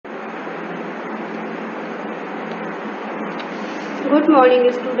Good morning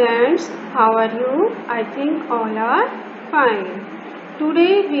students. How are you? I think all are fine.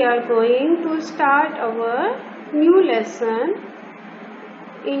 Today we are going to start our new lesson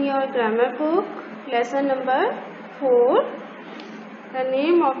in your grammar book, lesson number 4. The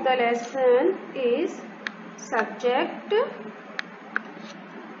name of the lesson is subject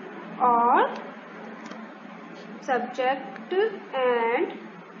or subject and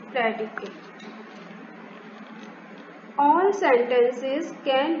predicate. All sentences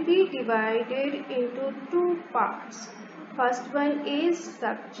can be divided into two parts. First one is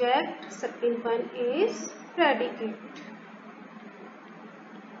subject, second one is predicate.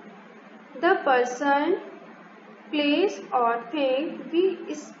 The person, place or thing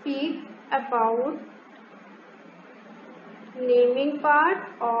we speak about, naming part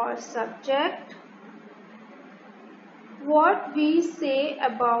or subject. What we say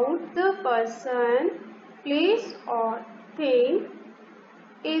about the person, place or thing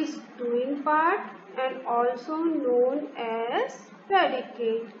is doing part and also known as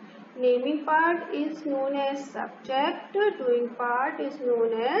predicate. Naming part is known as subject, doing part is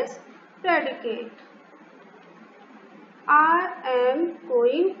known as predicate. I am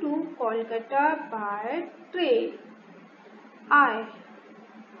going to Kolkata by train. I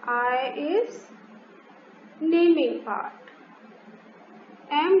is naming part.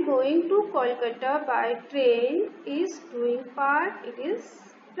 Am going to Kolkata by train is doing part, it is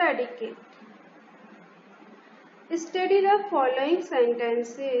predicate. Study the following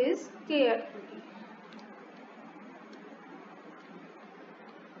sentences carefully.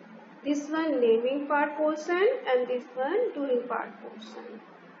 This one naming part portion and this one doing part portion.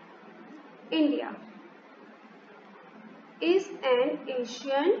 India is an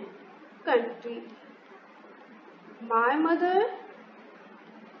Asian country. My mother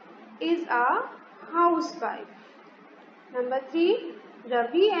is a housewife. Number 3.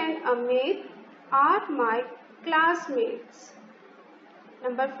 Ravi and Amit are my classmates.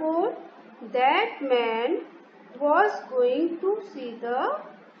 Number 4. That man was going to see the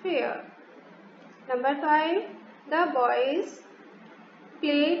fair. Number 5. The boys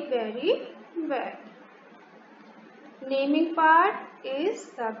played very well. Naming part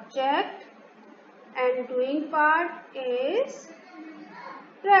is subject and doing part is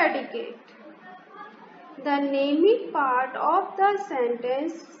predicate. The naming part of the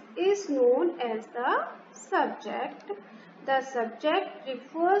sentence is known as the subject. The subject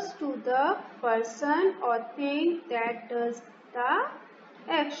refers to the person or thing that does the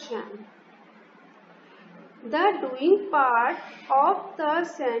action. The doing part of the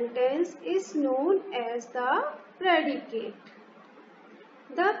sentence is known as the predicate.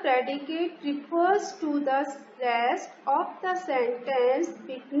 The predicate refers to the rest of the sentence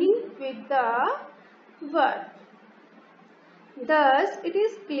beginning with the verb. Thus, it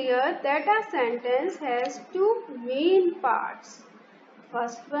is clear that a sentence has two main parts.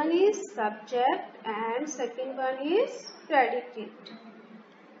 First one is subject and second one is predicate.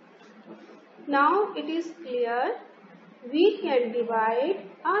 Now, it is clear we can divide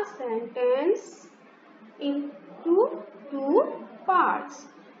a sentence into two parts.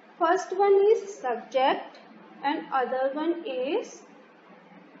 First one is subject and other one is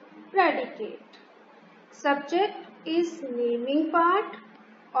predicate. Subject is naming part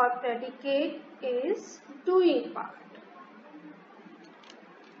or predicate is doing part.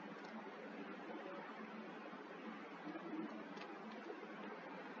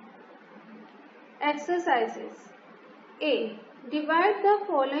 Exercises. A. Divide the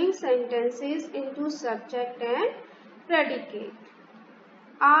following sentences into subject and predicate.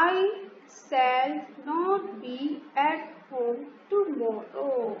 I shall not be at home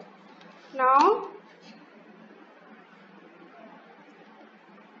tomorrow. Now,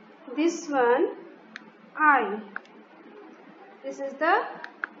 this one, I. This is the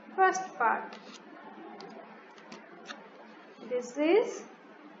first part. This is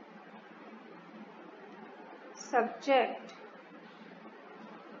subject.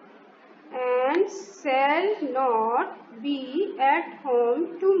 And shall not be at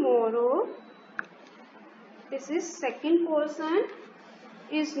home tomorrow. This is second portion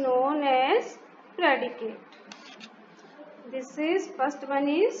is known as predicate. This is first one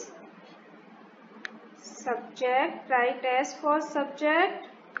is subject, write S for subject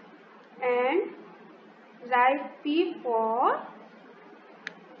and write P for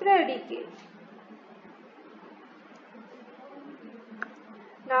predicate.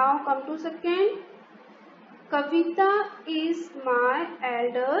 Now come to second. Kavita is my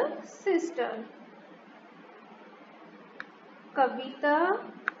elder sister. Kavita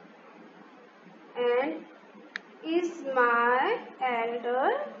and is my elder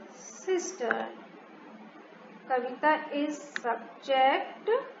sister. Kavita is subject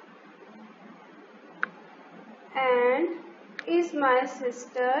and is my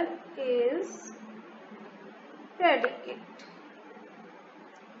sister is predicate.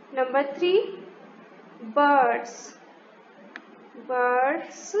 Number 3, birds.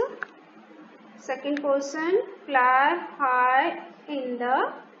 Birds, second person, fly high in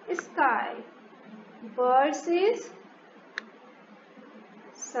the sky. Birds is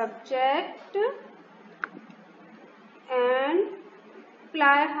subject and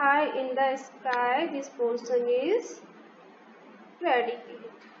fly high in the sky. This person is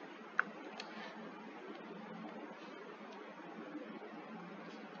predicate.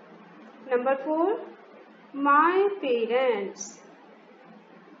 Number 4, my parents.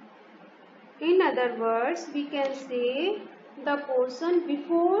 In other words, we can say the person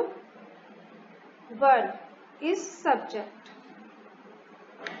before verb is subject.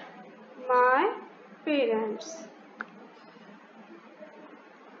 My parents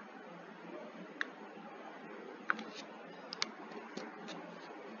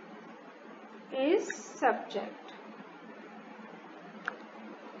is subject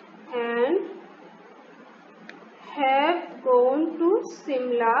and have gone to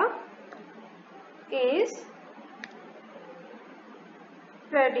Simla is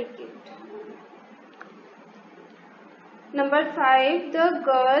predicate. Number 5, the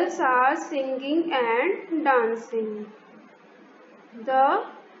girls are singing and dancing. The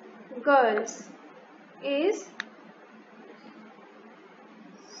girls is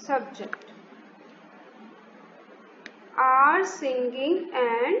subject. Are singing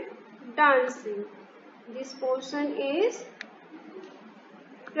and dancing. This portion is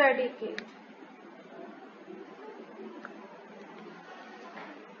predicate.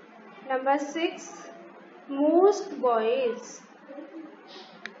 Number 6, most boys.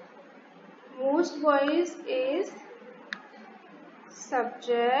 Most boys is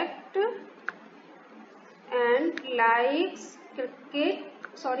subject and like cricket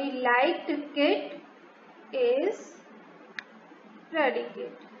is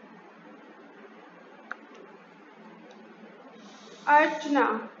predicate.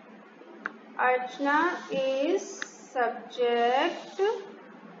 Archana. Archana is subject,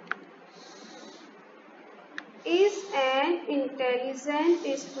 is an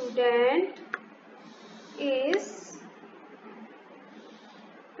intelligent student is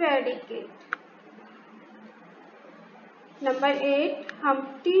predicate. Number 8,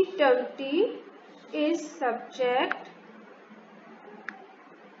 Humpty Dumpty is subject,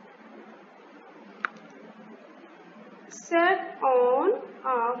 sat on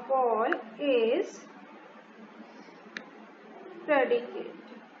a wall is predicate.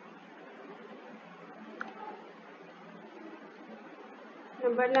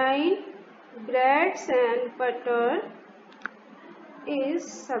 Number 9, breads and butter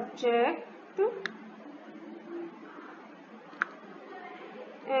is subject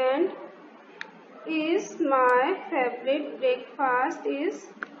and is my favorite breakfast is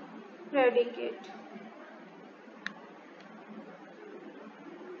predicate.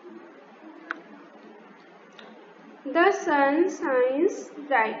 The sun shines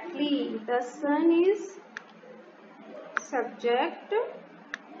brightly. The sun is subject,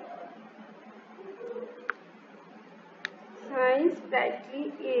 shines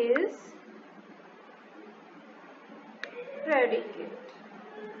brightly is predicate.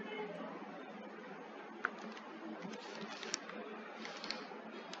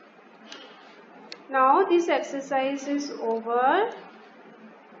 Now this exercise is over.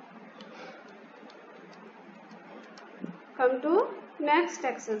 Come to next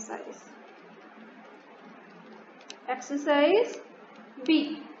exercise. Exercise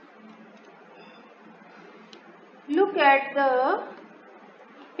B. Look at the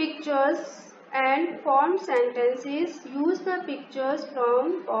pictures and form sentences. Use the pictures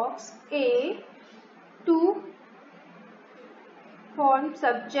from box A to form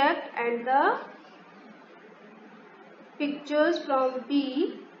subject and the pictures from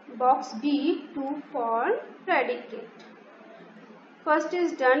box B to form predicate. First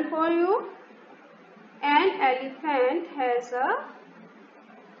is done for you. An elephant has a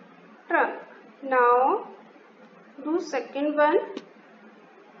trunk. Now do second one.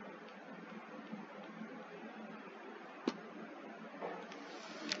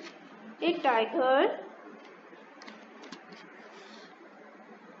 A tiger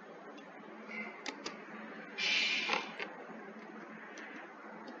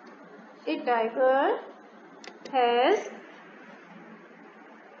has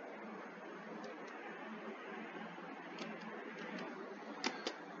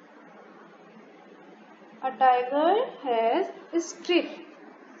A tiger has strips.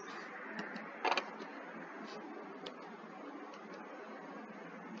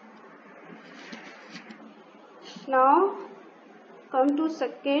 Now come to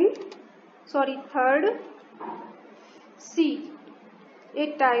third. C.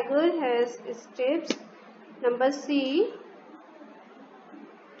 A tiger has strips. Number C.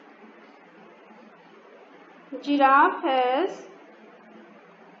 Giraffe has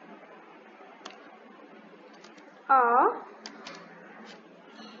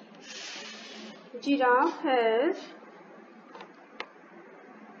giraffe has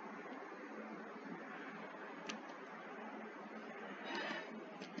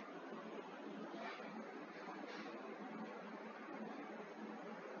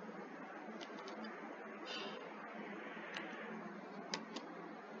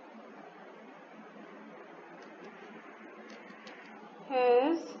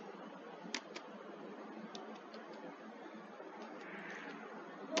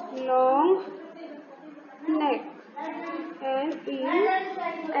long neck. Neck.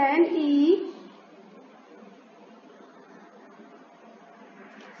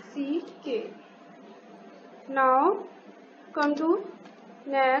 Now come to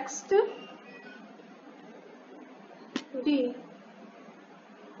next. D.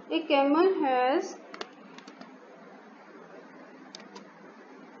 A camel has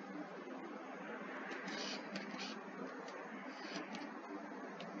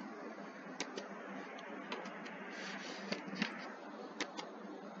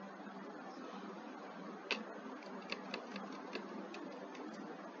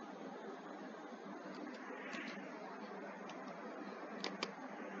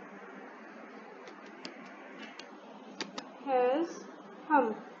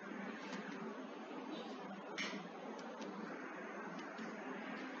hump.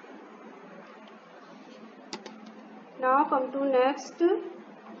 Now come to next.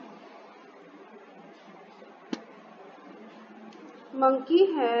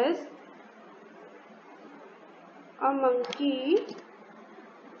 Monkey has a monkey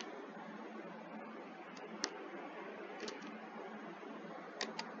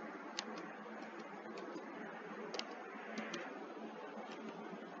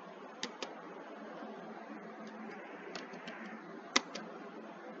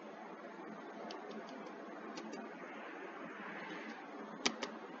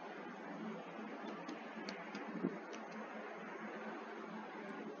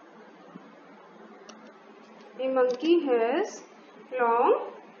has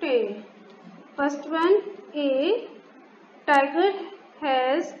long tail. First one, A tiger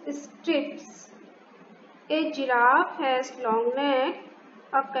has strips. A giraffe has long neck.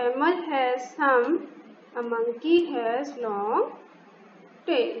 A camel has hump. A monkey has long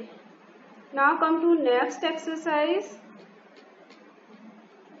tail. Now come to next exercise.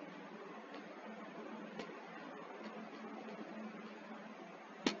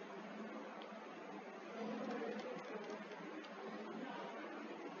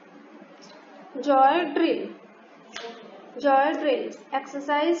 Joy drill. Joy drills.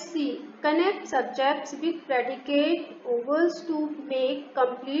 Exercise C. Connect subjects with predicate ovals to make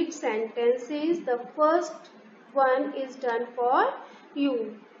complete sentences. The first one is done for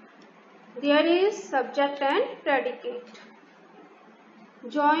you. There is subject and predicate.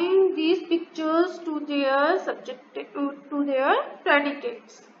 Join these pictures to their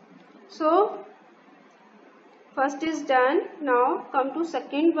predicates. So first is done. Now come to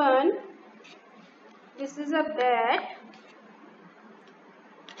second one. This is a bat.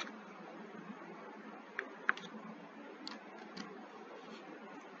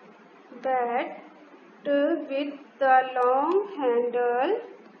 Bat with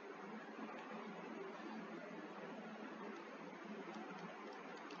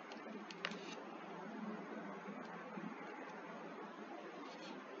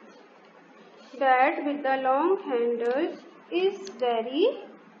the long handle is very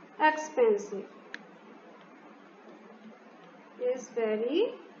expensive.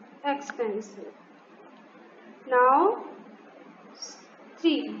 Now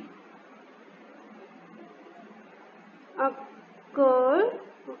 3. A girl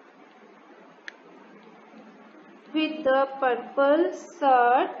with the purple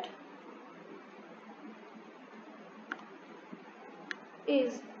shirt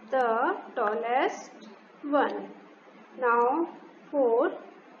is the tallest one. Now 4.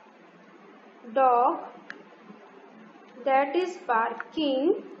 Dog that is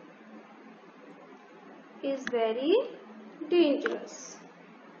barking is very dangerous.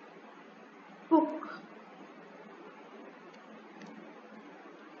 Book.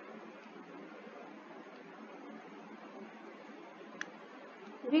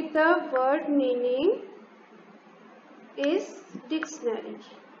 with the word meaning is dictionary.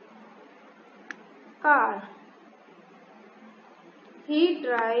 Car. He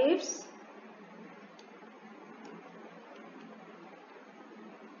drives.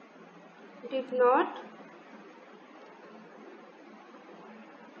 Did not.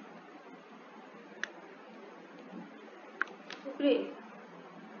 Bring.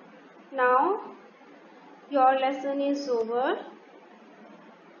 Now your lesson is over.